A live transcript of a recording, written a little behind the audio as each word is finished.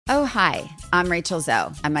Oh, hi, I'm Rachel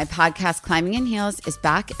Zoe, and my podcast, Climbing in Heels, is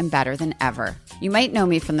back and better than ever. You might know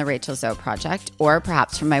me from the Rachel Zoe Project, or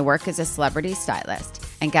perhaps from my work as a celebrity stylist.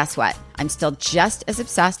 And guess what? I'm still just as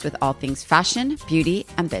obsessed with all things fashion, beauty,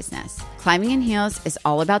 and business. Climbing in Heels is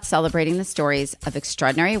all about celebrating the stories of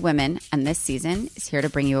extraordinary women, and this season is here to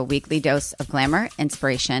bring you a weekly dose of glamour,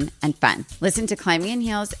 inspiration, and fun. Listen to Climbing in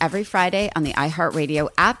Heels every Friday on the iHeartRadio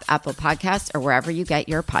app, Apple Podcasts, or wherever you get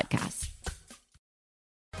your podcasts.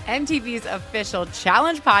 MTV's official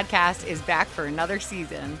Challenge podcast is back for another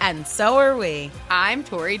season. And so are we. I'm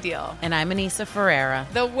Tori Deal. And I'm Anissa Ferreira.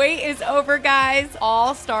 The wait is over, guys.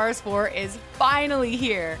 All Stars 4 is finally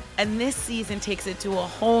here. And this season takes it to a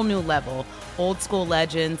whole new level. Old school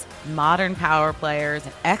legends, modern power players,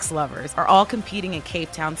 and ex-lovers are all competing in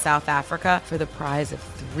Cape Town, South Africa for the prize of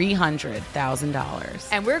 $300,000.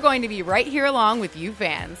 And we're going to be right here along with you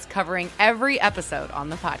fans, covering every episode on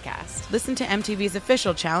the podcast. Listen to MTV's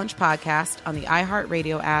official Challenge podcast on the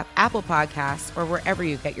iHeartRadio app, Apple Podcasts, or wherever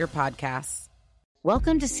you get your podcasts.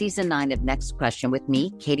 Welcome to Season 9 of Next Question with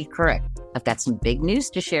me, Katie Couric. I've got some big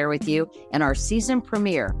news to share with you in our season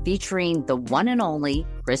premiere featuring the one and only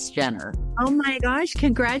Kris Jenner. Oh my gosh,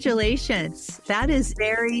 congratulations. That is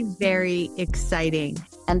very, very exciting.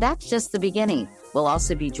 And that's just the beginning. We'll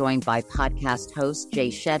also be joined by podcast host Jay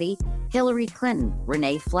Shetty, Hillary Clinton,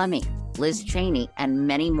 Renee Fleming, Liz Cheney, and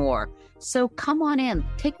many more. So come on in,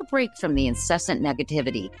 take a break from the incessant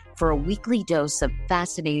negativity for a weekly dose of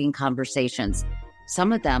fascinating conversations.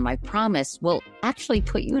 Some of them, I promise, will actually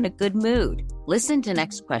put you in a good mood. Listen to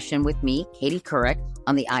Next Question with me, Katie Couric,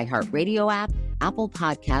 on the iHeartRadio app, Apple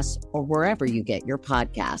Podcasts, or wherever you get your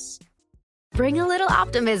podcasts. Bring a little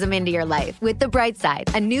optimism into your life with The Bright Side,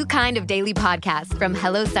 a new kind of daily podcast from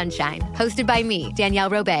Hello Sunshine, hosted by me, Danielle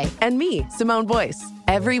Robay. And me, Simone Boyce.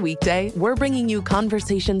 Every weekday, we're bringing you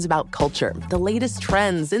conversations about culture, the latest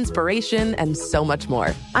trends, inspiration, and so much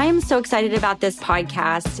more. I am so excited about this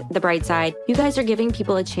podcast, The Bright Side. You guys are giving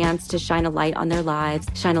people a chance to shine a light on their lives,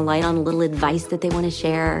 shine a light on a little advice that they want to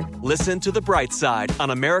share. Listen to The Bright Side on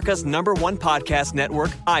America's #1 podcast network,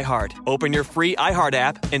 iHeart. Open your free iHeart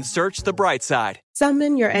app and search The Bright Side.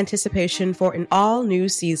 Summon your anticipation for an all-new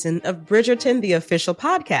season of Bridgerton, the official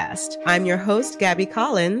podcast. I'm your host, Gabby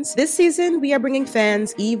Collins. This season, we are bringing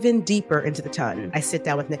fans even deeper into the ton. I sit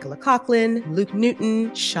down with Nicola Coughlan, Luke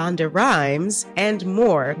Newton, Shonda Rhimes, and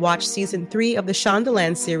more. Watch season 3 of the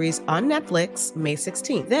Shondaland series on Netflix, May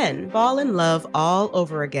 16th. Then fall in love all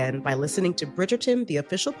over again by listening to Bridgerton, the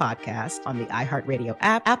official podcast on the iHeartRadio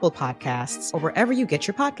app, Apple Podcasts, or wherever you get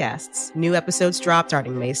your podcasts. New episodes drop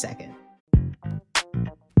starting May 2nd.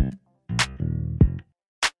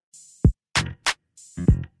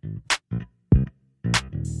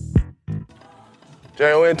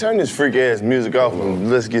 Joanne, turn this freak ass music off and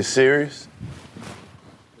let's get serious.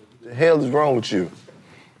 The hell is wrong with you?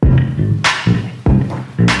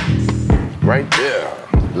 Right there.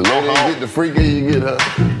 The lower you get, the freakier you get, huh?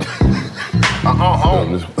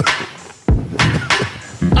 home.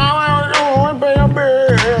 I pay a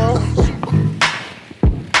bill.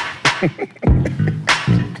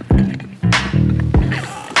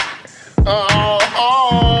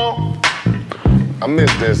 I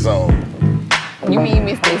missed that song. You mean you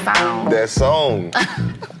missed that song? That song.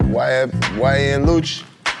 YN Luch.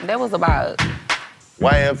 That was about...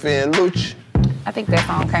 YFN Luch. I think that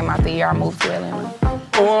song came out the year I moved to Atlanta.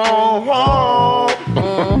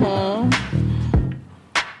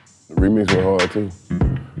 The remix went hard, too.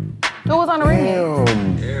 Who was on the remix?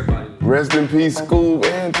 Everybody. Rest in Peace, School,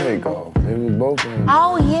 and Takeoff. They was both on.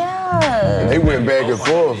 Oh, yeah. And they went back and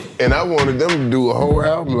forth, and I wanted them to do a whole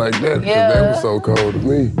album like that, because that was so cold to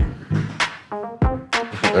me.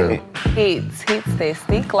 Hits that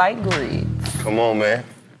stick like grits. Come on, man.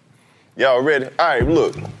 Y'all ready? All right,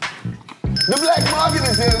 look. The black market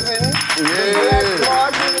is here, Vinny. The black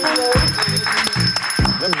market is here.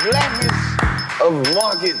 The blackest of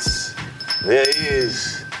markets there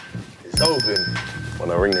is open. When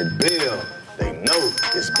I ring the bell, they know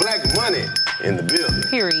it's black money in the building.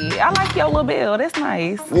 Period. I like your little bill. That's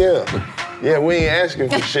nice. Yeah, we ain't asking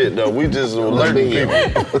for shit, though. We just alerting people.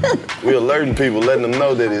 We alerting people, letting them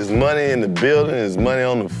know that there's money in the building, there's money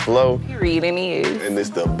on the floor. Period, and it is. And it's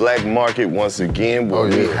the black market once again, where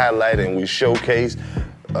we highlight and we showcase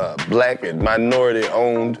black and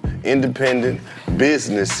minority-owned, independent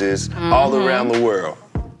businesses all around the world.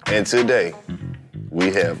 And today,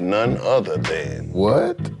 we have none other than...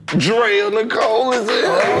 What? Drea Nicole is here.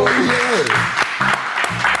 Oh, yeah.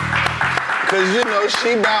 Because, you know,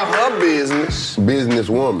 she about her business.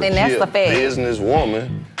 Businesswoman. And that's the fact.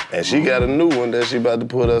 Businesswoman. And she got a new one that she about to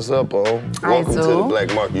put us up on. Welcome to the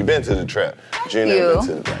Black Market. You been to the trap, but you ain't never been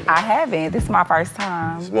to the Black Market. I haven't. This is my first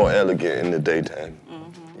time. It's more elegant in the daytime.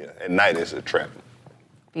 Yeah. At night it's a trap.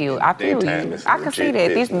 I feel you. I can see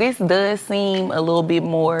that. This does seem a little bit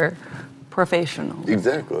more professional.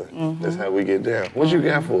 Exactly. That's how we get down. What you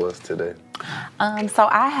got for us today? So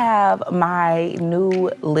I have my new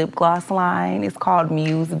lip gloss line. It's called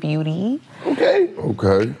Muse Beauty.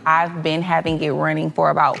 Okay. I've been having it running for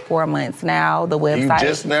about 4 months now. The website. You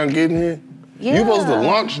just now getting here? Yeah. You supposed to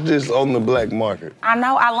launch this on the Black Market. I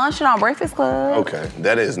know. I launched it on Breakfast Club. Okay.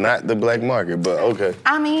 That is not the Black Market, but okay.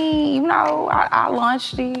 I mean, you know, I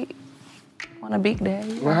launched it on a big day.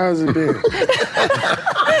 Well, how's it been? You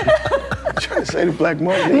trying to say the Black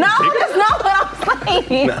Market? No, that's not what I'm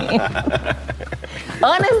saying.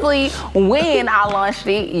 Honestly, when I launched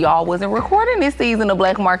it, y'all wasn't recording this season of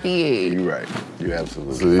Black Market yet. You're right. You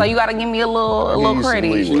absolutely. So you gotta give me a little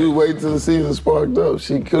credit. She wait till the season sparked up.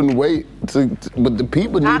 She couldn't wait but the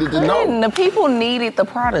people needed to know. The people needed the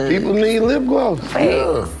product. People need lip gloss.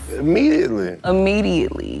 Yeah.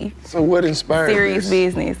 Immediately. So what inspired Serious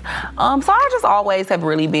this? business. So I just always have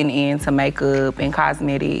really been into makeup and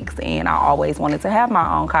cosmetics, and I always wanted to have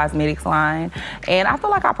my own cosmetics line. And I feel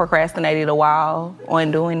like I procrastinated a while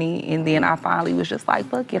on doing it, and then I finally was just like,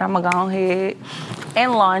 fuck it, I'm gonna go ahead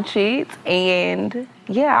and launch it. And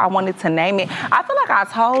yeah, I wanted to name it. I feel like I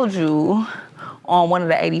told you on one of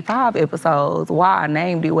the 85 episodes why I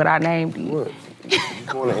named it what I named it. What?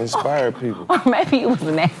 You want to inspire people. Or maybe it was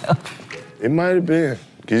an app. It might have been.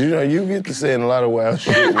 Because, you know, you get to saying a lot of wild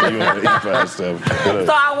shit when you on the 85 stuff.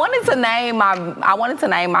 So I wanted to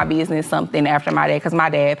name my business something after my dad, because my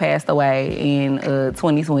dad passed away in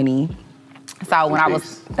 2020. So when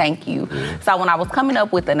thank you. So when I was coming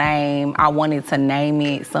up with the name, I wanted to name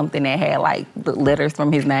it something that had like the letters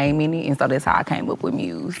from his name in it. And so that's how I came up with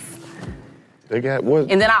Muse. They got what?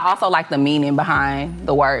 And then I also like the meaning behind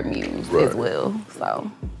the word Muse as well. So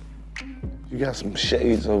you got some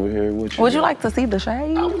shades over here. Would you like to see the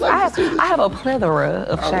shades? I have a plethora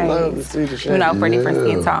of shades. I would love to see the shades. You know, for different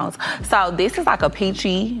skin tones. So this is like a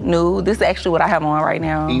peachy nude. This is actually what I have on right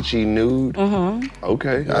now. Peachy nude? Mm-hmm.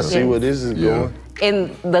 Okay, I see where this is going.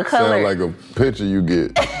 And the color. Sound like a picture you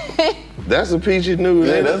get. That's a peachy nude.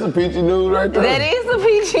 Yeah, that's a peachy nude right there. That is a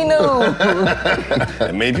peachy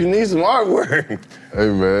nude. Maybe you need some artwork.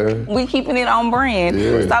 Hey, man. We keeping it on brand.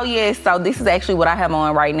 Yeah. So this is actually what I have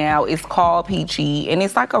on right now. It's called Peachy, and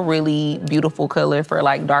it's like a really beautiful color for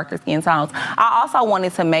like darker skin tones. I also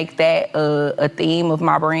wanted to make that a theme of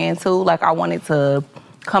my brand too. Like I wanted to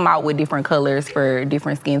come out with different colors for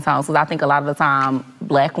different skin tones, because I think a lot of the time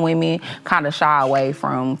Black women kind of shy away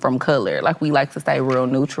from color. Like we like to stay real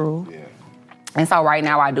neutral. Yeah. And so right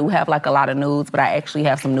now I do have like a lot of nudes, but I actually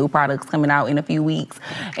have some new products coming out in a few weeks,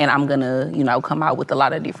 and I'm gonna, you know, come out with a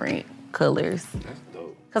lot of different colors. That's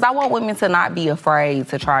dope. Because I want women to not be afraid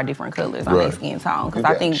to try different colors on their skin tone. Because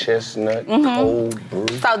I think chestnut, cold brew.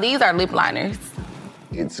 So these are lip liners.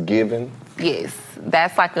 It's given. Yes,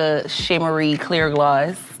 that's like a shimmery clear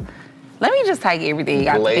gloss. Let me just take everything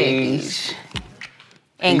out the package.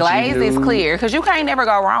 And glaze is clear, because you can't never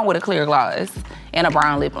go wrong with a clear gloss and a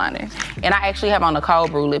brown lip liner. And I actually have on a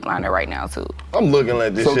cold brew lip liner right now, too. I'm looking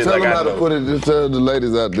at this shit tell like them I how know. to put it. Just tell the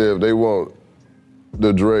ladies out there if they want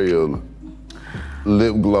the Dre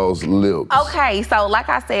lip gloss lips. Okay, so like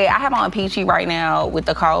I said, I have on Peachy right now with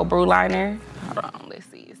the cold brew liner. Hold on, let's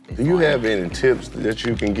see. Do you have any tips that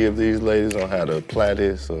you can give these ladies on how to apply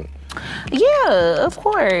this? Or yeah, of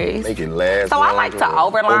course. make it last So I like to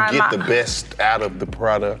overline or get the best out of the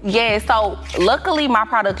product? Yeah, so luckily my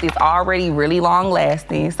product is already really long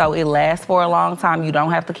lasting, so it lasts for a long time. You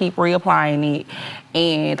don't have to keep reapplying it.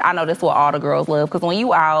 And I know that's what all the girls love, because when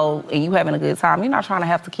you out and you having a good time, you're not trying to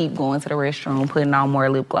have to keep going to the restroom, putting on more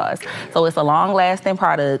lip gloss. So it's a long-lasting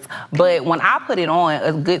product. But when I put it on,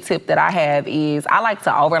 a good tip that I have is I like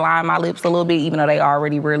to overline my lips a little bit, even though they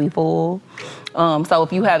already really full. So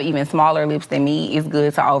if you have even smaller lips than me, it's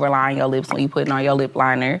good to overline your lips when you're putting on your lip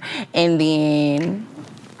liner. And then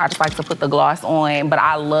I just like to put the gloss on, but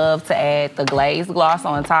I love to add the glazed gloss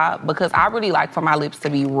on top, because I really like for my lips to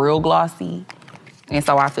be real glossy. And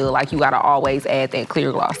so I feel like you gotta always add that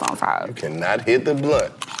clear gloss on top. You cannot hit the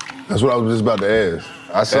blunt. That's what I was just about to ask.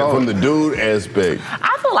 I saw from the dude aspect.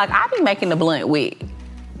 I feel like I be making the blunt wet,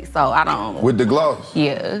 so I don't. With the gloss?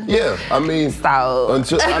 Yeah. Yeah, I mean, so.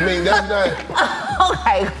 That's not.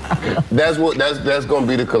 Okay. That's gonna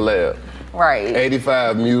be the collab. Right.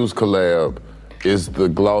 85 Muse collab is the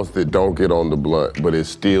gloss that don't get on the blunt, but it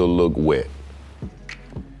still look wet.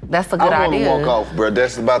 That's a good idea. I want to walk off, bro.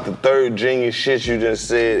 That's about the third genius shit you just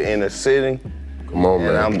said in a sitting. Come on,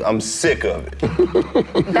 man. And I'm sick of it.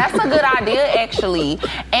 That's a good idea, actually.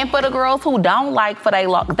 And for the girls who don't like for they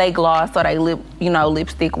gloss or they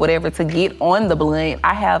lipstick, whatever, to get on the blunt,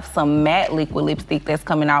 I have some matte liquid lipstick that's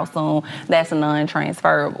coming out soon that's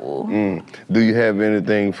non-transferable. Do you have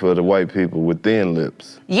anything for the white people with thin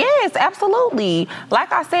lips? Yes, absolutely.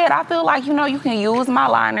 Like I said, I feel like, you can use my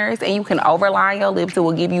liners and you can overline your lips. It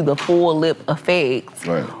will give you the full lip effect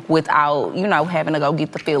without, having to go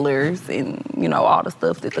get the fillers and, all the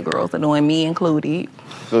stuff that the girls are doing, me included.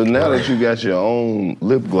 So now that you got your own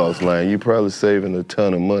lip gloss line, you're probably saving a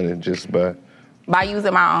ton of money just by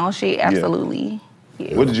using my own shit, absolutely.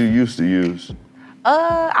 Yeah. What did you used to use?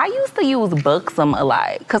 I used to use Buxom a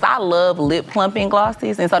lot because I love lip plumping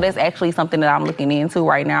glosses, and so that's actually something that I'm looking into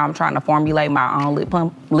right now. I'm trying to formulate my own lip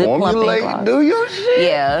plumping gloss. Do your shit?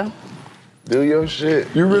 Yeah. Do your shit.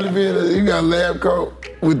 You really you got a lab coat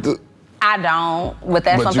with the... I don't, but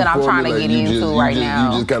that's something I'm trying to get into right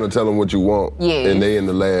now. You just kind of tell them what you want, and they in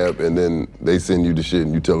the lab, and then they send you the shit,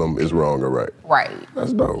 and you tell them it's wrong or right. Right.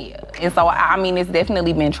 That's dope. Yeah, and so it's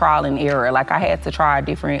definitely been trial and error. Like I had to try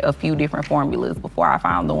a few different formulas before I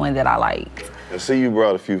found the one that I liked. I see you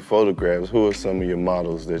brought a few photographs. Who are some of your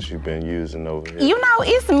models that you've been using over here?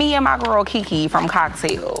 It's me and my girl Kiki from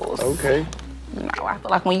Cocktails. Okay. I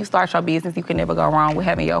feel like when you start your business, you can never go wrong with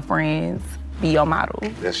having your friends be your model.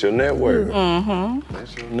 That's your network. Mm-hmm.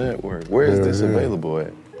 That's your network. Where is this available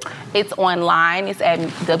at? It's online. It's at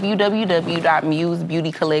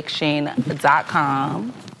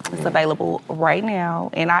www.musebeautycollection.com. It's available right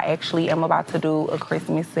now. And I actually am about to do a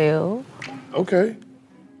Christmas sale. Okay.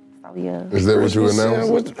 So, yeah. Is that what you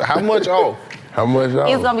announced? How much off? How much off?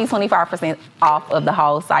 It's going to be 25% off of the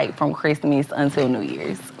whole site from Christmas until New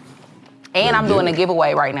Year's. And I'm doing a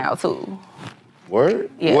giveaway right now, too. Word?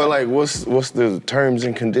 Yeah. Well, what's the terms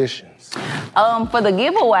and conditions? For the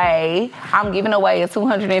giveaway, I'm giving away a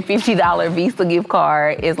 $250 Visa gift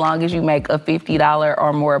card as long as you make a $50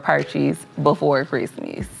 or more purchase before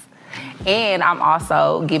Christmas. And I'm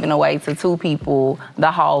also giving away to 2 people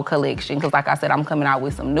the whole collection because, like I said, I'm coming out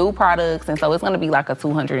with some new products, and so it's going to be like a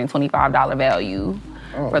 $225 value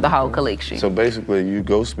for the whole collection. So basically, you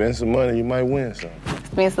go spend some money, you might win some.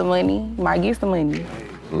 Spend some money, you might get some money.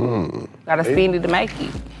 Gotta spend it to make it.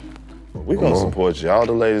 We're gonna support you. All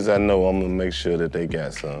the ladies I know, I'm gonna make sure that they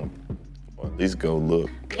got some. Or at least go look.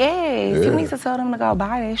 Yes, you need to tell them to go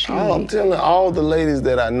buy that shit. I'm telling all the ladies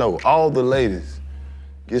that I know, all the ladies,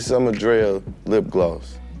 get some of Drea lip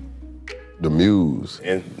gloss. The Muse.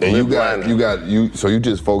 And so you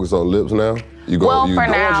just focus on lips now? For now.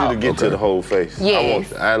 I want you to get to the whole face. Yes. I want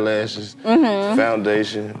the eyelashes, the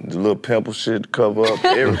foundation, the little pimple shit to cover up,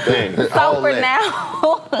 everything. So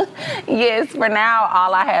for now,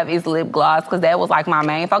 all I have is lip gloss because that was like my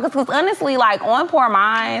main focus. Because honestly, like on Poor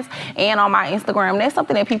Minds and on my Instagram, that's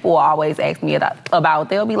something that people will always ask me about.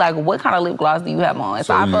 They'll be like, what kind of lip gloss do you have on?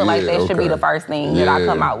 So I feel like that should be the first thing that I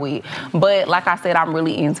come out with. But like I said, I'm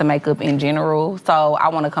really into makeup in general. So I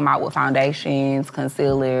want to come out with foundations,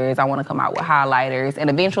 concealers. I want to come out with highlighters. And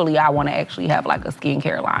eventually, I want to actually have like a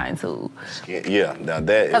skincare line too. Now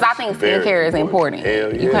that is because I think skincare is important.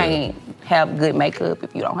 Hell yeah. You can't have good makeup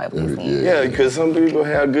if you don't have good skin. Yeah, because some people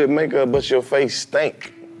have good makeup, but your face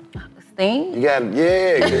stink. Stink? You got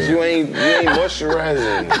because you ain't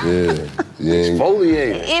moisturizing.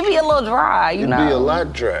 Exfoliating. It'd be a little dry, It'd be a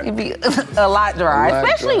lot dry. It'd be a lot dry,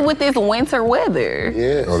 especially with this winter weather.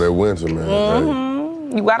 Yeah. Oh, that winter, man. Mm-hmm.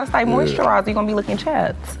 You gotta stay moisturized. You're gonna be looking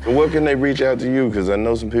chapped. So what can they reach out to you? Because I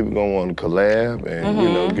know some people gonna want to collab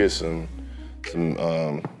and get some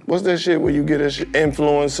what's that shit where you get a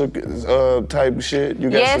influencer type shit? You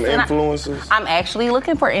got some influencers? I'm actually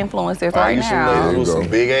looking for influencers right now. Some ladies with some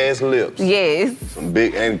big ass lips. Yes. Some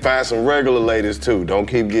big, and find some regular ladies too. Don't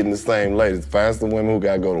keep getting the same ladies. Find some women who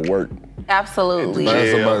gotta go to work. Absolutely.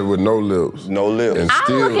 Find somebody with no lips. No lips. And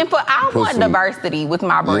I want diversity with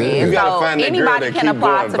my brand. You gotta find that girl anybody that can keep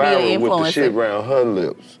apply going to be viral an with the influencer. shit around her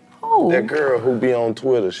lips. Who? That girl who be on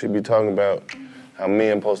Twitter, she be talking about how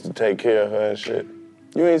men supposed to take care of her and shit.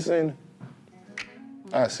 You ain't seen her?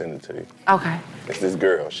 I'll send it to you. Okay. It's this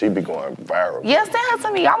girl. She be going viral. Yes, send her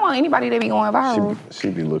to me. I want anybody to be going viral. She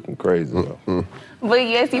be looking crazy though. But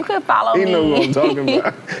yes, you could follow me. You know what I'm talking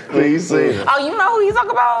about. When you see her. Oh, you know who you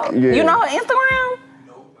talking about? Yeah. You know her Instagram?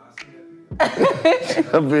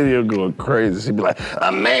 Her video going crazy. She be like,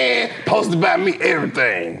 a man posted about me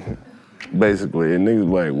everything. Basically, and niggas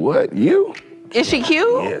like, what, you? Is she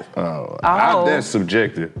cute? Yes. That's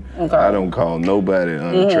subjective. Okay. I don't call nobody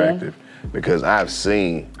unattractive because I've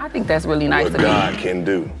seen I think that's really nice what of God me. can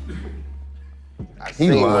do.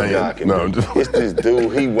 He lying. No, it's this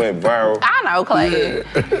dude, he went viral. I know, Clayton.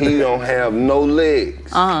 Yeah. He don't have no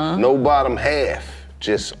legs, no bottom half,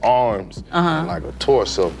 just arms, and like a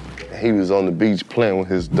torso. And he was on the beach playing with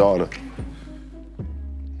his daughter.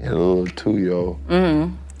 He had a little 2-year-old.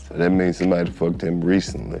 So that means somebody fucked him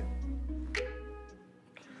recently.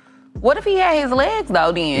 What if he had his legs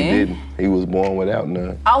though then? He didn't. He was born without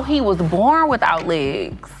none. Oh, he was born without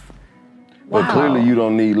legs. But clearly you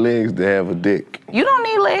don't need legs to have a dick. You don't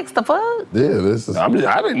need legs to fuck. Yeah, this is. I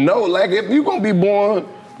didn't know. Like, if you gonna be born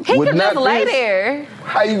he with could not just lay this, there.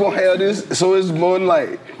 how you gonna have this? So it's more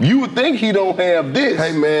like, you would think he don't have this.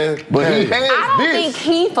 Hey, man. But he has this. I don't think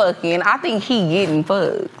he fucking. I think he getting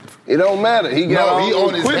fucked. It don't matter. He got all he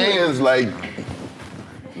on his equipment. hands like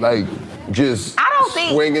just I don't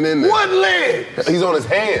think. swinging in there. What leg? He's on his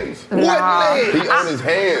hands. What leg? He on his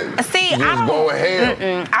hands. See, just I don't. going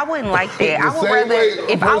ham. I wouldn't like that. I would same rather, way a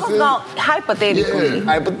if I was person- gonna, hypothetically,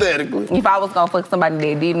 Hypothetically. if I was gonna fuck somebody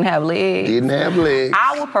that didn't have legs,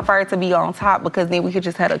 I would prefer to be on top because then we could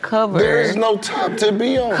just have a cover. There is no top to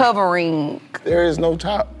be on. Covering There is no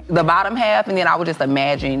top. the bottom half, and then I would just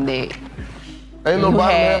imagine that. Ain't no you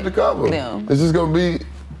bottom had half to cover. them. It's just gonna be.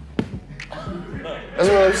 That's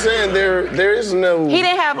what I'm saying. There is no. He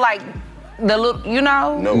didn't have like the little, you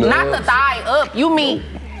know, No. not the thigh up. You mean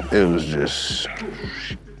It was just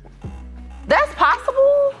that's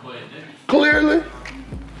possible? clearly.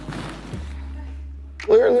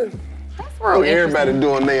 That's real Everybody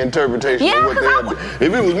doing their interpretation Yeah, of what 'cause they have.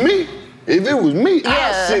 If it was me, Yeah.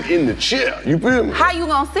 I'd sit in the chair. You feel me? How you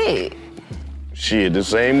gonna sit? Shit, the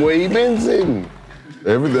same way he been sitting.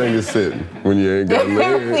 Everything is sitting when you ain't got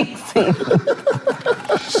legs.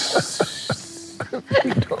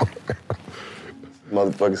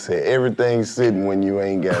 Motherfucker said everything's sitting when you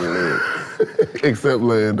ain't got legs. Except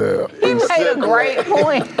laying down. He made a great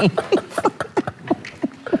point.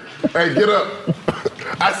 Hey, get up.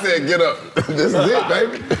 I said get up. This is it,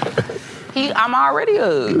 baby. I'm already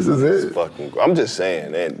up. This is it. I'm just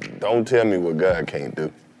saying, and don't tell me what God can't do.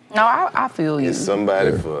 No, I feel you. It's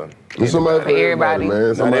somebody for It's somebody for everybody, man.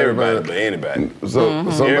 Not Somebody everybody, for- but anybody. So,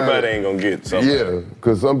 somebody- Everybody ain't gonna get something. Yeah,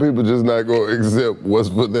 because some people just not gonna accept what's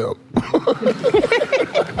for them.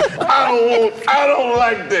 I don't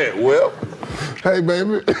like that. Well, hey,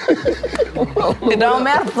 baby. It don't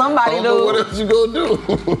matter if somebody I don't know do. what else you gonna do?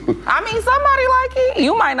 I mean, somebody like it.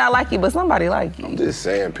 You might not like it, but somebody like it. I'm just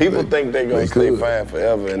saying, people think they gonna stay fine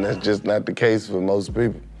forever, and that's just not the case for most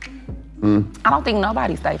people. I don't think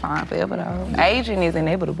nobody stay fine forever though. Aging is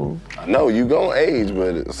inevitable. I know you gonna age,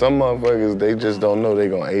 but some motherfuckers, they just don't know they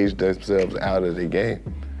gonna age themselves out of the game.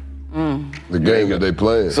 The game that they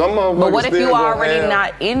play. Some motherfuckers But what if still you gonna already have-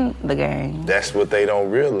 not in the game? That's what they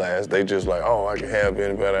don't realize. They just like, oh, I can have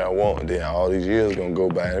anybody I want. And then all these years gonna go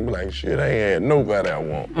by and be like, shit, I ain't had nobody I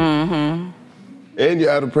want. And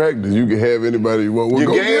you're out of practice. You can have anybody you want. Well,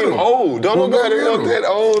 Your go game get 'em. old. Don't Well, go nobody get want 'em. that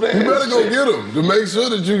old ass You better go shit. get them to make sure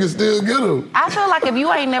that you can still get them. I feel like if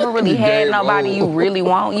you ain't never really Your had game nobody old. you really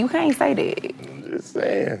want, you can't say that. Just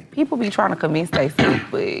saying. People be trying to convince themselves,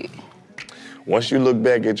 but Once you look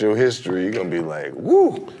back at your history, you're gonna be like,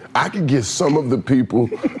 woo. I can get some of the people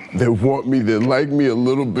that want me, that like me a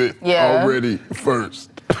little bit already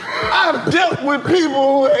first. I've dealt with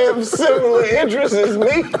people who have similar interests as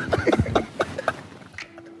me.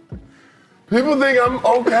 People think I'm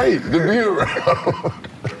okay to be around.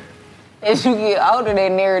 as you get older,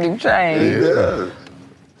 that narrative changes. Yeah.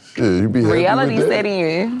 Shit, you be happy Reality with that. set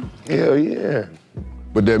in. Hell yeah.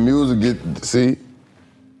 But that music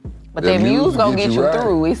But that music gonna get you right.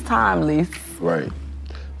 through. It's timeless. Right.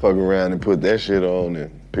 Fuck around and put that shit on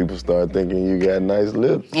and people start thinking you got nice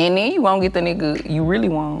lips. And then you won't get the nigga you really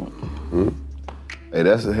want. Hey,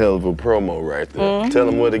 that's a hell of a promo right there. Tell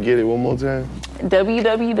them where to get it one more time.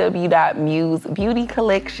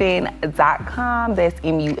 www.musebeautycollection.com. That's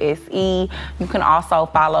MUSE. You can also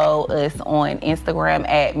follow us on Instagram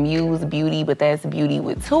at Muse Beauty, but that's beauty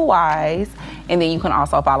with 2 Y's. And then you can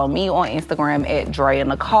also follow me on Instagram at Drea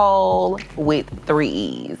Nicole with 3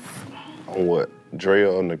 E's. On what? Drea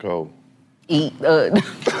or Nicole? Nicole.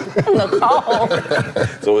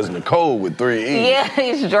 So it's Nicole with 3 E's. Yeah,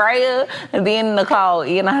 it's Drea, and then Nicole,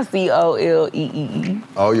 Nicolee.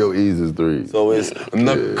 All your E's is 3. So it's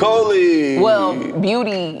Nicole. Well,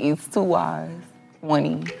 beauty is 2 Y's, 1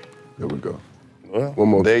 E. There we go. Well, One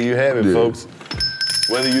more. there you have it, Yeah. folks.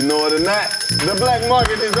 Whether you know it or not, the black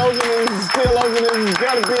market is open and it's still open and it's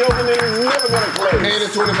gotta be open and it's never gonna close. And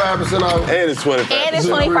it's 25% off. And it's 25%. And it's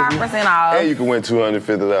 25% off. And you can win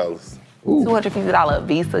 $250. $250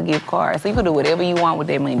 Visa gift card. So you can do whatever you want with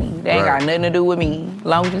that money. That ain't got nothing to do with me. As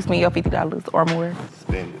long as you spend your $50 or more.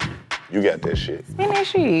 Spend it. You got that shit. Spend that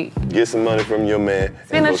shit. Get some money from your man.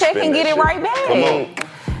 Spend a check and get it right back. Come on.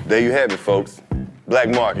 There you have it, folks. Black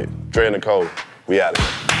Market, Dre and Nicole. We out of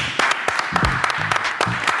here.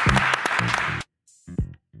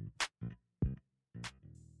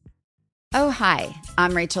 Oh, hi,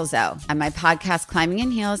 I'm Rachel Zoe, and my podcast, Climbing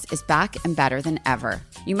in Heels, is back and better than ever.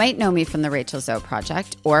 You might know me from the Rachel Zoe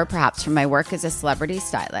Project, or perhaps from my work as a celebrity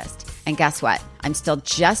stylist. And guess what? I'm still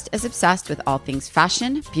just as obsessed with all things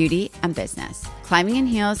fashion, beauty, and business. Climbing in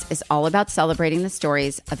Heels is all about celebrating the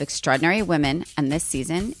stories of extraordinary women, and this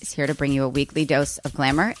season is here to bring you a weekly dose of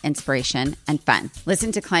glamour, inspiration, and fun.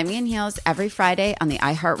 Listen to Climbing in Heels every Friday on the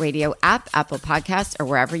iHeartRadio app, Apple Podcasts, or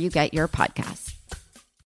wherever you get your podcasts.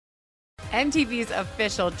 MTV's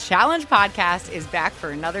official Challenge podcast is back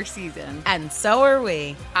for another season. And so are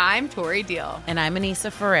we. I'm Tori Deal. And I'm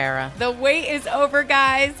Anissa Ferreira. The wait is over,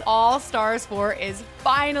 guys. All Stars 4 is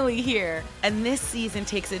finally here. And this season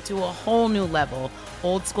takes it to a whole new level.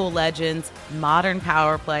 Old school legends, modern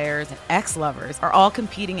power players, and ex-lovers are all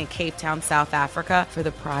competing in Cape Town, South Africa for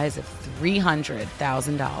the prize of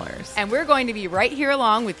 $300,000. And we're going to be right here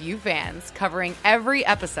along with you fans, covering every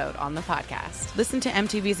episode on the podcast. Listen to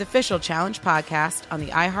MTV's official Challenge podcast on the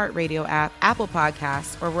iHeartRadio app, Apple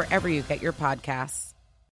Podcasts, or wherever you get your podcasts.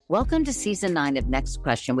 Welcome to Season 9 of Next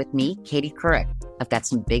Question with me, Katie Couric. I've got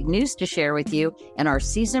some big news to share with you in our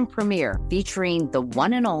season premiere featuring the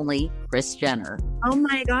one and only Kris Jenner. Oh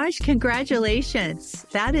my gosh, congratulations.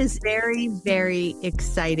 That is very, very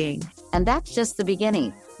exciting. And that's just the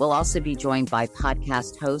beginning. We'll also be joined by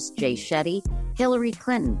podcast host Jay Shetty, Hillary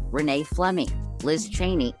Clinton, Renee Fleming, Liz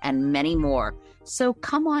Cheney, and many more. So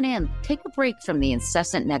come on in, take a break from the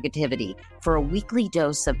incessant negativity for a weekly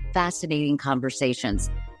dose of fascinating conversations.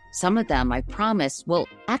 Some of them, I promise, will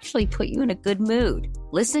actually put you in a good mood.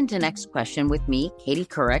 Listen to Next Question with me, Katie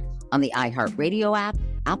Couric, on the iHeartRadio app,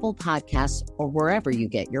 Apple Podcasts, or wherever you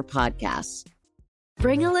get your podcasts.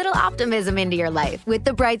 Bring a little optimism into your life with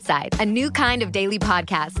The Bright Side, a new kind of daily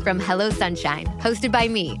podcast from Hello Sunshine, hosted by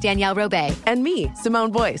me, Danielle Robay. And me,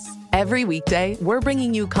 Simone Boyce. Every weekday, we're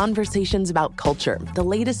bringing you conversations about culture, the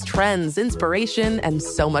latest trends, inspiration, and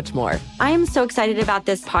so much more. I am so excited about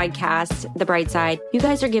this podcast, The Bright Side. You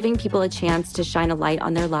guys are giving people a chance to shine a light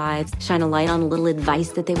on their lives, shine a light on a little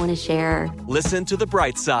advice that they want to share. Listen to The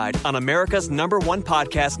Bright Side on America's #1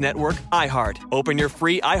 podcast network, iHeart. Open your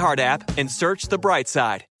free iHeart app and search The Bright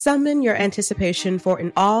Side. Summon your anticipation for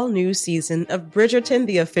an all-new season of Bridgerton,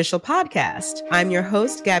 the official podcast. I'm your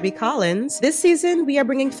host, Gabby Collins. This season, we are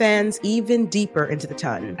bringing fans even deeper into the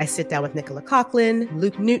ton. I sit down with Nicola Coughlan,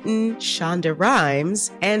 Luke Newton, Shonda Rhimes,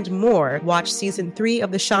 and more. Watch season 3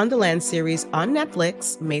 of the Shondaland series on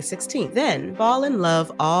Netflix, May 16th. Then fall in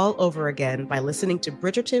love all over again by listening to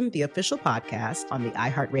Bridgerton, the official podcast on the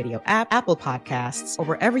iHeartRadio app, Apple Podcasts, or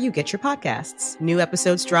wherever you get your podcasts. New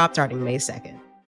episodes drop starting May 2nd.